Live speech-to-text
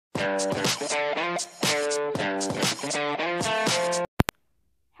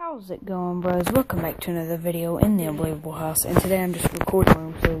How's it going, bros? Welcome back to another video in the Unbelievable House, and today I'm just recording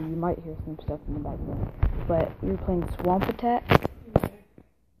room, so you might hear some stuff in the background. But you're playing Swamp Attack.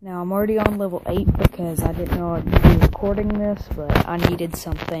 Now I'm already on level 8 because I didn't know I'd be recording this, but I needed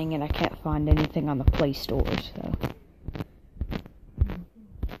something and I can't find anything on the Play Store, so.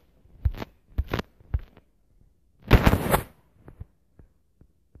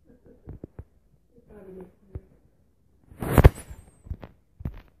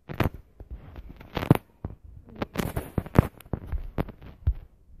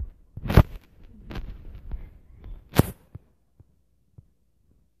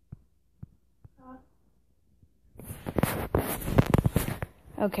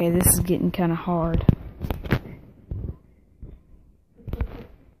 Okay, this is getting kind of hard.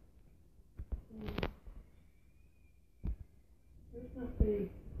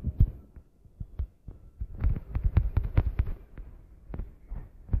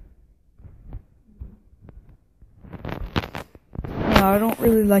 Now, I don't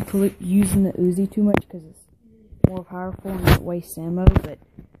really like using the Uzi too much because it's more powerful and it wastes ammo, but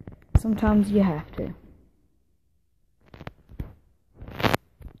sometimes you have to.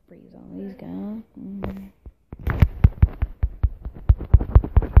 Freeze on these guys.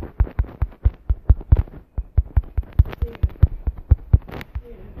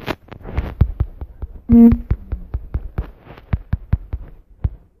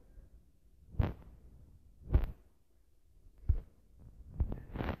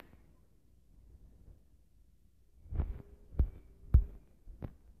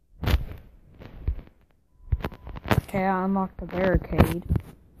 Okay, I unlocked the barricade,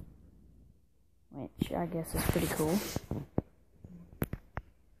 which I guess is pretty cool.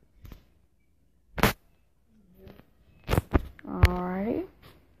 Alrighty.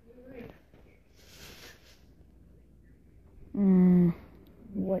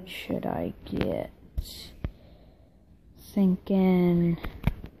 What should I get? Thinking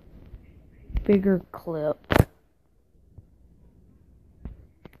bigger clip.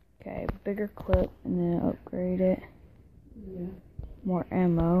 Okay, bigger clip and then upgrade it. Yeah. More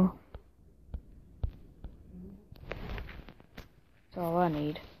ammo. That's all I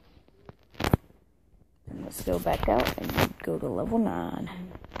need. And let's go back out and go to level 9.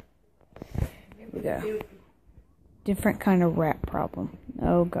 Here we go. Different kind of rat problem.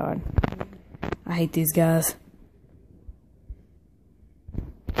 Oh god. I hate these guys.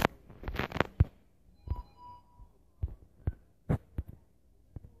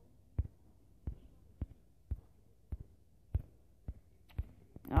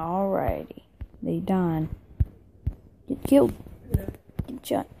 Alrighty. They done. Get killed. Get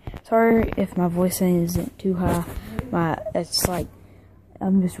shot. Sorry if my voice isn't too high. It's like,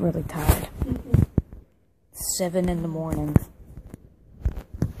 I'm just really tired. 7 in the morning.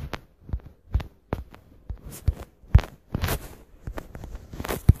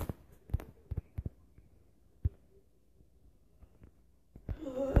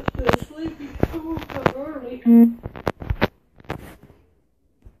 Still sleepy. I woke up early.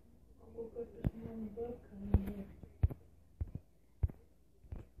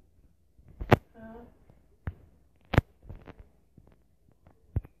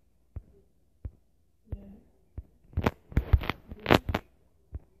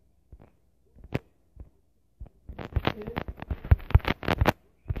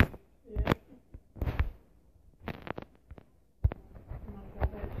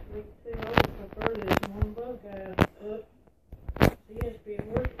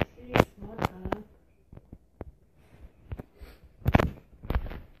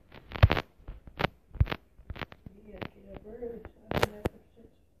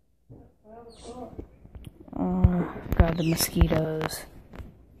 God, the mosquitoes.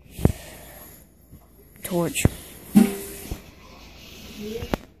 Torch. Yeah.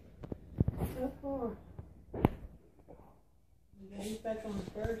 So far. Yeah, he's back on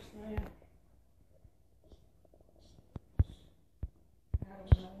the first now. I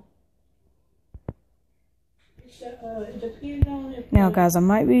don't know. It depends on if Now, guys, I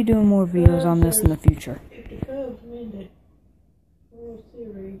might be doing more videos on this in the future. If the Cubs win the World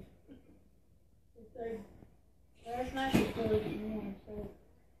Series, last night the Cubs won, so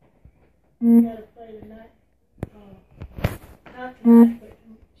we gotta play tonight. Not tonight, but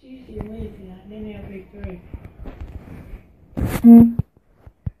Tuesday and Wednesday night, and then they'll be 3.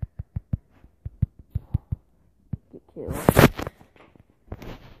 Get killed.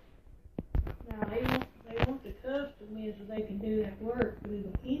 Now they want the Cubs to win so they can do that work, but the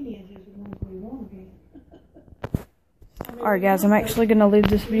Indians is the ones we want to be. Alright guys, I'm actually going to leave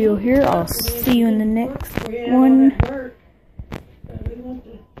this video here. I'll see you in the next one.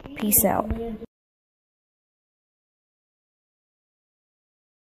 Peace out.